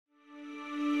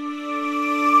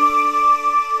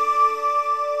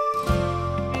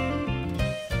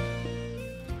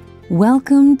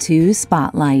Welcome to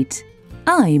Spotlight.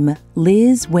 I'm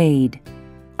Liz Wade.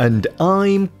 And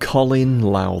I'm Colin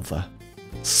Lowther.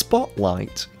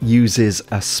 Spotlight uses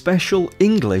a special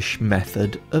English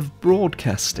method of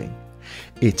broadcasting.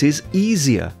 It is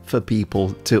easier for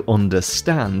people to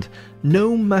understand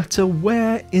no matter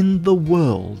where in the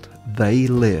world they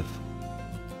live.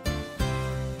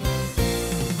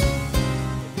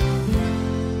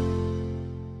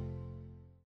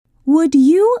 Would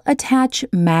you attach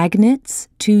magnets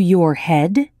to your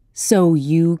head so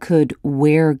you could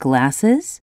wear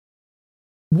glasses?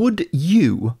 Would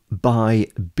you buy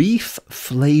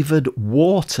beef-flavoured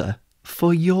water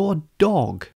for your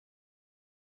dog?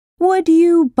 Would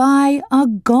you buy a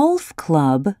golf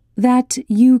club that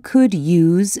you could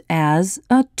use as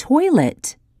a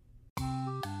toilet?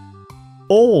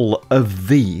 All of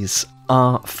these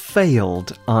are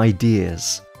failed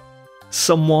ideas.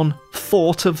 Someone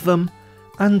thought of them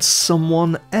and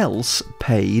someone else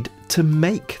paid to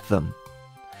make them.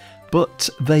 But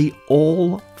they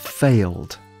all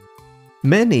failed.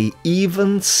 Many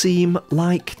even seem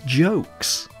like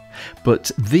jokes.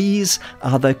 But these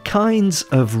are the kinds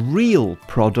of real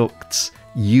products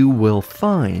you will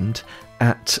find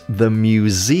at the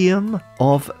Museum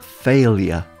of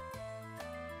Failure.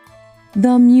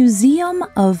 The Museum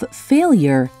of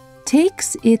Failure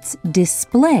takes its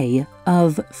display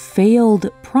of failed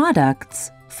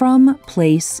products from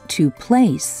place to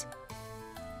place.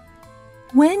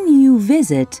 When you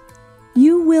visit,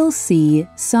 you will see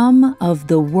some of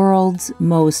the world's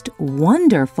most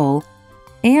wonderful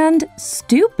and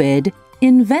stupid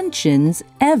inventions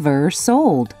ever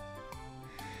sold.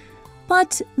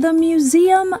 But the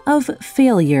Museum of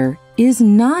Failure is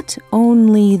not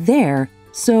only there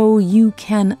so you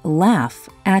can laugh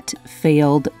at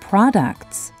failed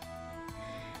products.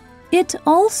 It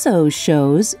also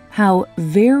shows how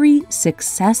very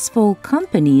successful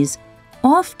companies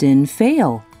often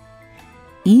fail.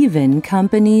 Even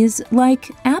companies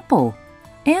like Apple,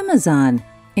 Amazon,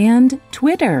 and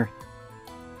Twitter.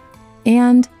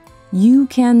 And you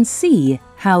can see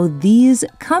how these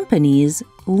companies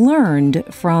learned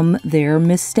from their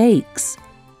mistakes.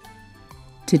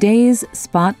 Today's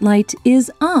Spotlight is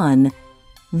on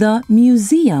the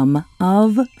Museum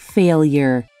of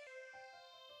Failure.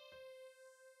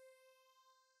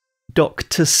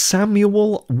 Dr.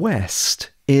 Samuel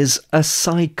West is a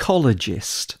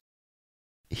psychologist.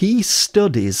 He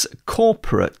studies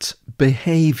corporate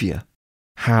behaviour,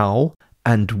 how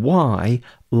and why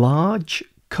large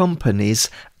companies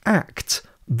act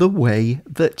the way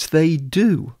that they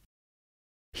do.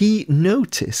 He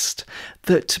noticed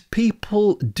that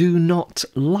people do not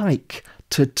like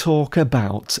to talk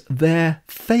about their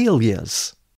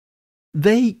failures.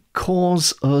 They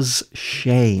cause us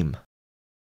shame.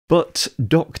 But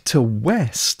Dr.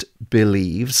 West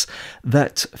believes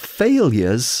that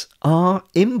failures are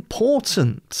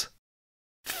important.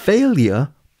 Failure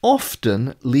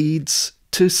often leads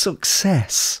to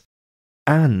success,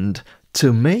 and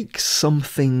to make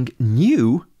something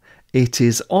new, it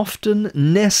is often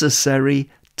necessary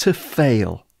to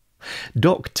fail.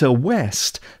 Dr.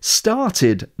 West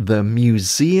started the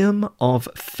Museum of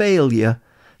Failure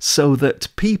so that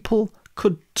people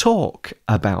could talk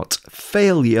about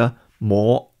failure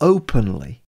more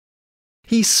openly.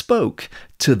 He spoke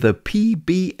to the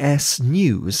PBS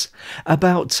News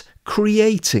about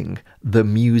creating the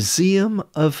Museum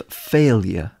of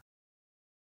Failure.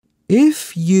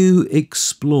 If you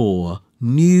explore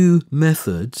new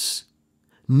methods,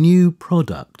 new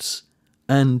products,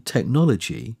 and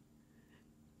technology,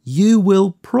 you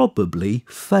will probably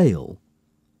fail.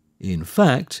 In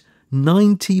fact,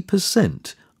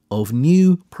 90% of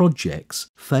new projects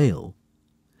fail.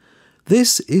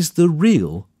 This is the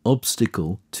real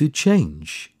obstacle to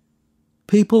change.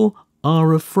 People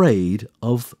are afraid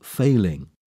of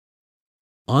failing.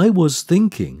 I was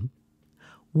thinking,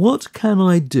 what can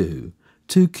I do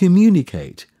to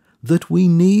communicate that we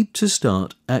need to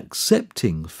start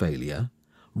accepting failure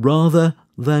rather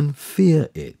than fear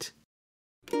it?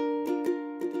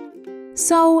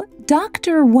 So,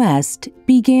 Dr. West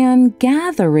began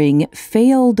gathering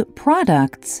failed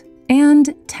products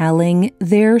and telling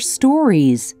their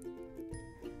stories.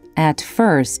 At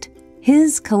first,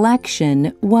 his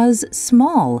collection was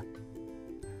small,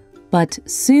 but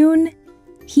soon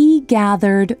he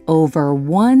gathered over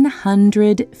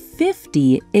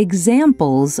 150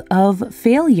 examples of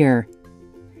failure.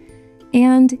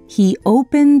 And he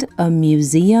opened a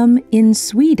museum in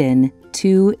Sweden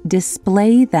to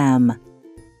display them.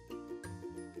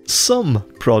 Some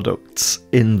products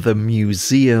in the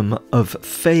Museum of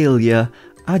Failure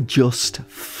are just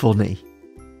funny.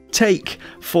 Take,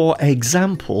 for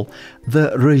example,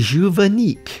 the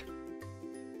Rejuvenique.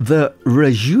 The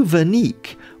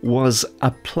Rejuvenique was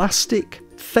a plastic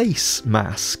face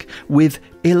mask with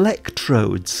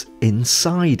electrodes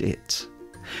inside it.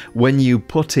 When you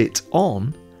put it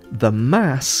on, the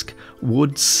mask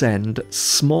would send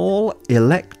small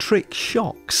electric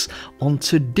shocks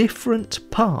onto different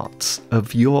parts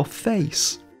of your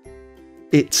face.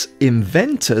 Its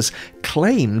inventors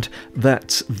claimed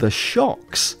that the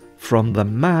shocks from the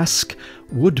mask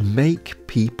would make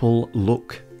people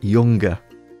look younger.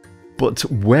 But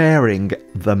wearing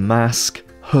the mask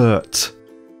hurt.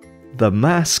 The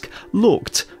mask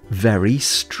looked very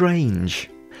strange,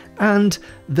 and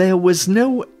there was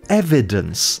no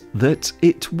evidence that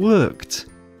it worked.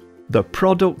 The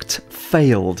product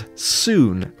failed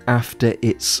soon after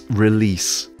its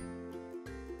release.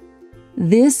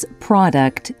 This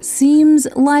product seems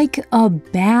like a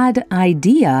bad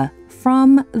idea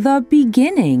from the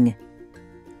beginning.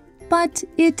 But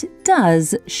it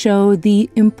does show the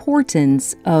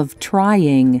importance of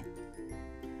trying.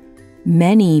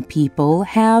 Many people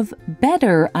have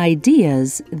better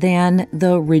ideas than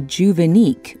the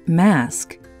Rejuvenique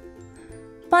mask,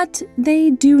 but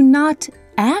they do not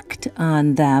act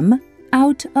on them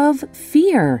out of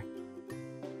fear.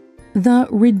 The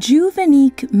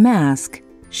Rejuvenique mask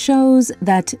shows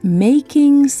that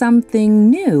making something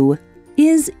new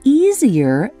is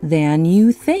easier than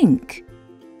you think.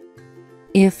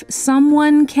 If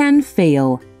someone can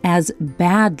fail as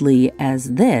badly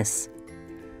as this,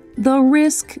 the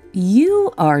risk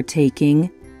you are taking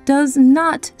does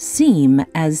not seem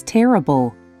as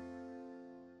terrible.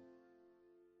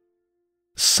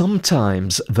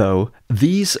 Sometimes, though,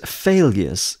 these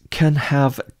failures can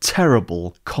have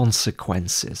terrible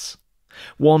consequences.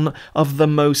 One of the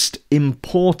most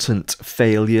important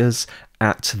failures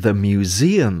at the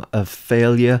Museum of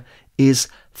Failure is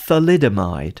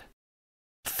thalidomide.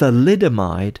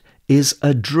 Thalidomide is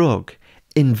a drug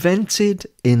invented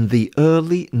in the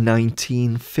early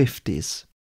 1950s.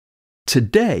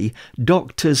 Today,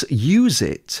 doctors use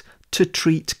it to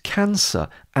treat cancer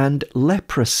and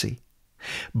leprosy.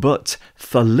 But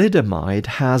thalidomide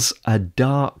has a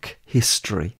dark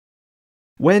history.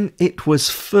 When it was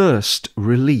first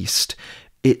released,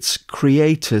 its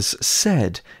creators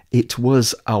said it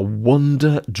was a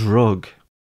wonder drug.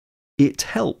 It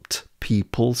helped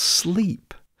people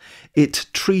sleep. It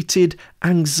treated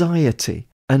anxiety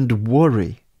and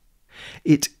worry.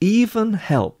 It even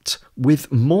helped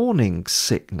with morning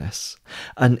sickness,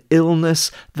 an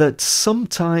illness that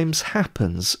sometimes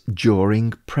happens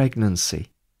during pregnancy.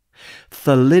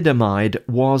 Thalidomide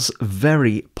was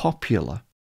very popular,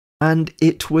 and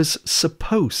it was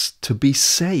supposed to be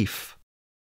safe.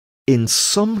 In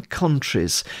some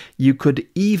countries, you could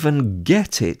even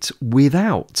get it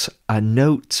without a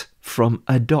note from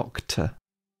a doctor.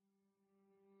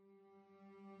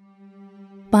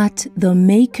 But the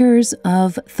makers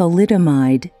of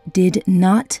thalidomide did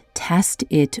not test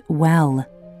it well,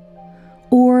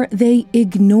 or they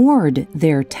ignored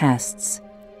their tests.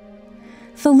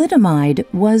 Thalidomide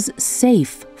was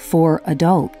safe for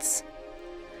adults.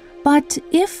 But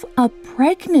if a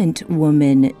pregnant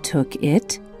woman took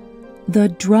it, the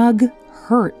drug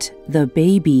hurt the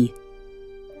baby.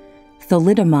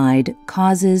 Thalidomide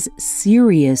causes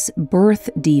serious birth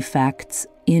defects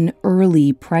in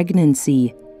early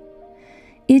pregnancy.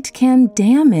 It can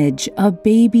damage a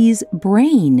baby's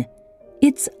brain,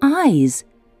 its eyes,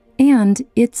 and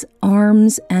its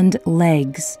arms and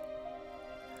legs.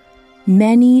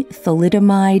 Many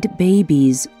thalidomide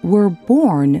babies were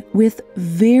born with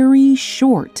very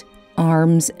short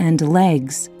arms and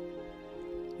legs.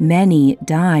 Many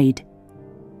died.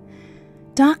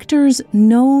 Doctors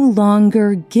no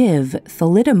longer give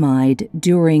thalidomide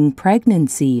during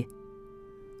pregnancy,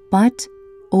 but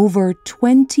over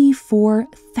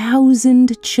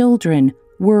 24,000 children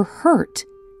were hurt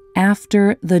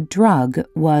after the drug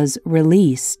was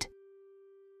released.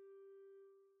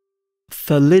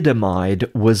 Thalidomide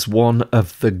was one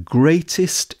of the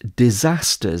greatest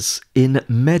disasters in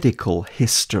medical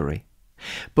history,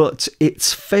 but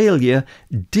its failure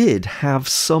did have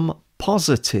some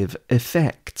positive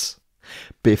effects.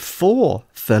 Before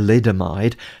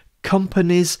thalidomide,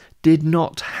 companies did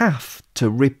not have to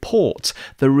report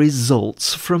the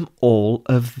results from all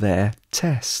of their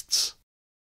tests.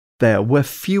 There were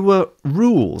fewer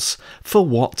rules for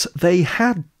what they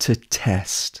had to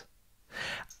test.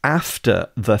 After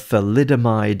the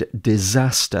thalidomide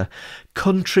disaster,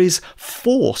 countries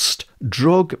forced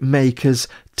drug makers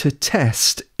to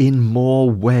test in more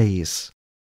ways.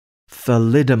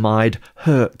 Thalidomide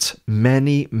hurt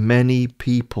many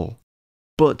people,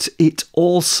 but it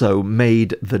also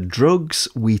made the drugs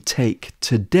we take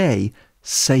today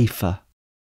safer.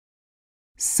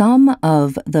 Some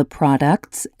of the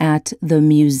products at the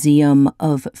Museum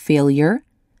of Failure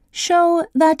show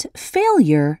that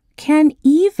failure can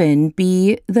even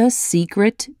be the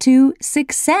secret to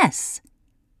success.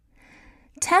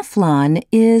 Teflon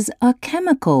is a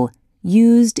chemical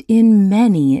used in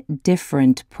many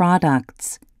different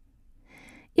products.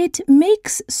 It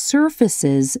makes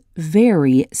surfaces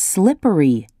very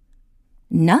slippery.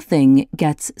 Nothing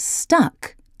gets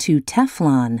stuck to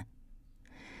Teflon.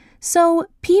 So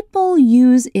people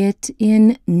use it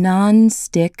in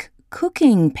non-stick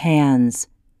cooking pans.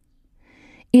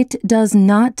 It does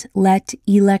not let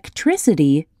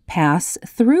electricity pass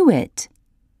through it.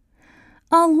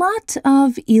 A lot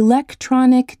of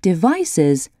electronic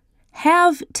devices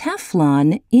have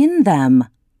Teflon in them.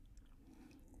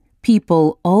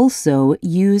 People also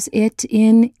use it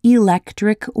in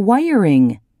electric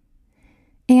wiring.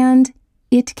 And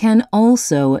it can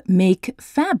also make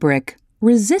fabric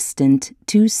resistant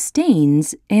to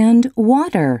stains and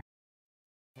water.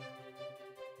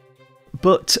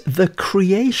 But the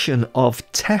creation of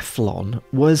Teflon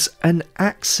was an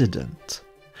accident.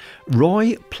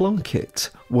 Roy Plunkett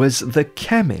was the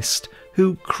chemist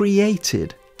who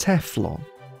created Teflon.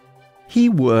 He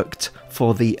worked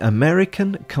for the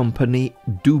American company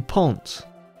DuPont.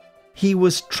 He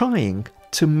was trying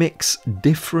to mix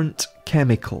different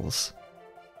chemicals.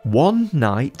 One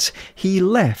night, he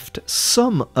left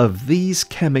some of these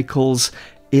chemicals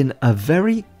in a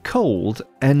very cold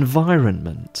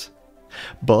environment.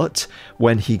 But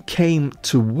when he came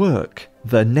to work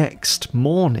the next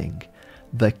morning,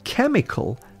 the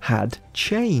chemical had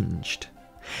changed.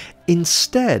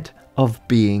 Instead of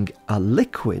being a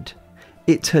liquid,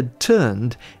 it had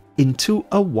turned into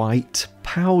a white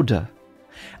powder,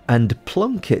 and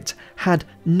Plunkett had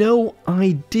no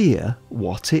idea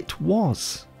what it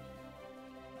was.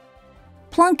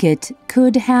 Plunkett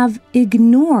could have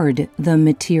ignored the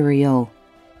material.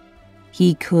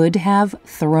 He could have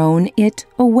thrown it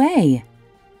away.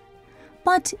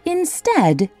 But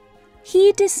instead,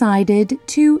 he decided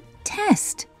to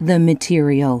test the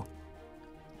material.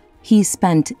 He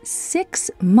spent 6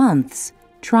 months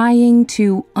trying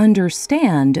to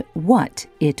understand what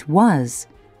it was.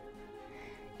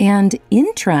 And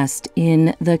interest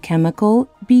in the chemical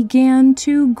began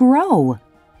to grow.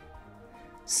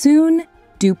 Soon,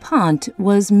 DuPont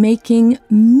was making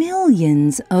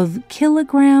millions of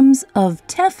kilograms of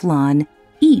Teflon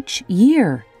each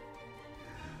year.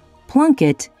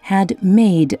 Plunkett had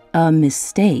made a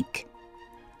mistake,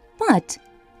 but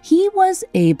he was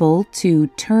able to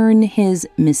turn his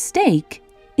mistake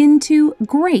into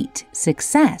great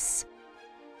success.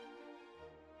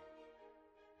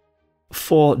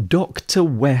 For Dr.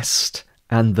 West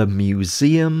and the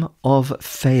Museum of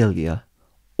Failure,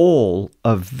 all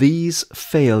of these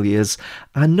failures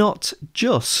are not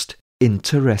just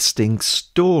interesting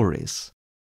stories.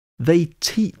 They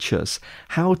teach us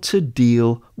how to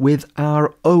deal with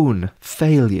our own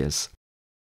failures.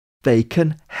 They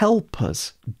can help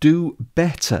us do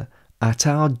better at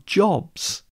our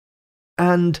jobs.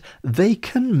 And they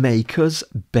can make us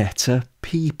better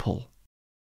people.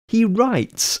 He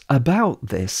writes about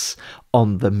this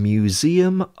on the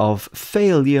Museum of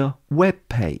Failure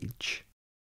webpage.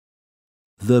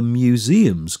 The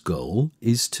museum's goal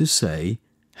is to say,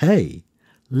 hey,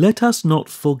 let us not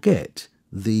forget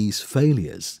these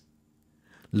failures.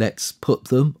 Let's put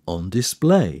them on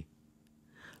display.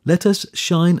 Let us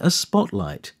shine a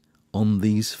spotlight on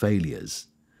these failures.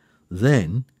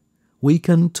 Then we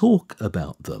can talk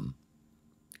about them.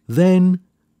 Then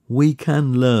we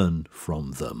can learn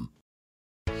from them.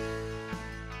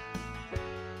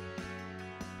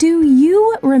 Do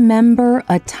you remember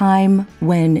a time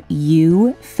when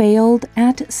you failed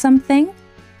at something?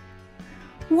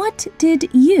 What did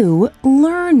you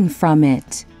learn from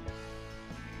it?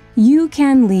 You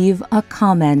can leave a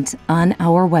comment on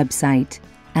our website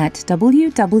at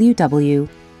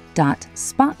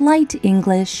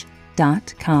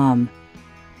www.spotlightenglish.com.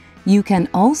 You can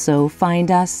also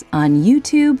find us on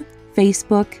YouTube,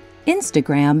 Facebook,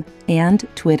 Instagram, and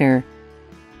Twitter.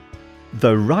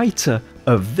 The writer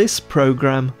of this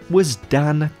program was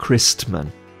Dan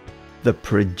Christman. The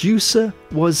producer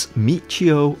was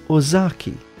Michio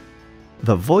Ozaki.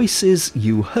 The voices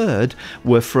you heard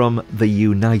were from the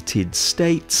United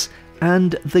States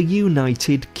and the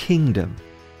United Kingdom.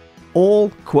 All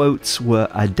quotes were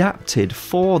adapted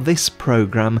for this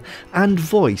program and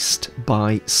voiced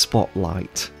by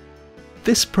Spotlight.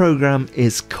 This program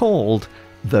is called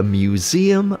The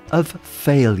Museum of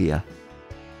Failure.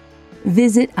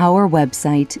 Visit our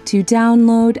website to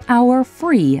download our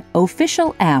free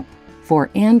official app for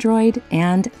Android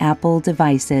and Apple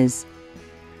devices.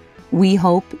 We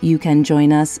hope you can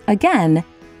join us again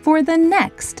for the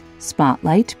next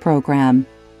Spotlight program.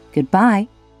 Goodbye.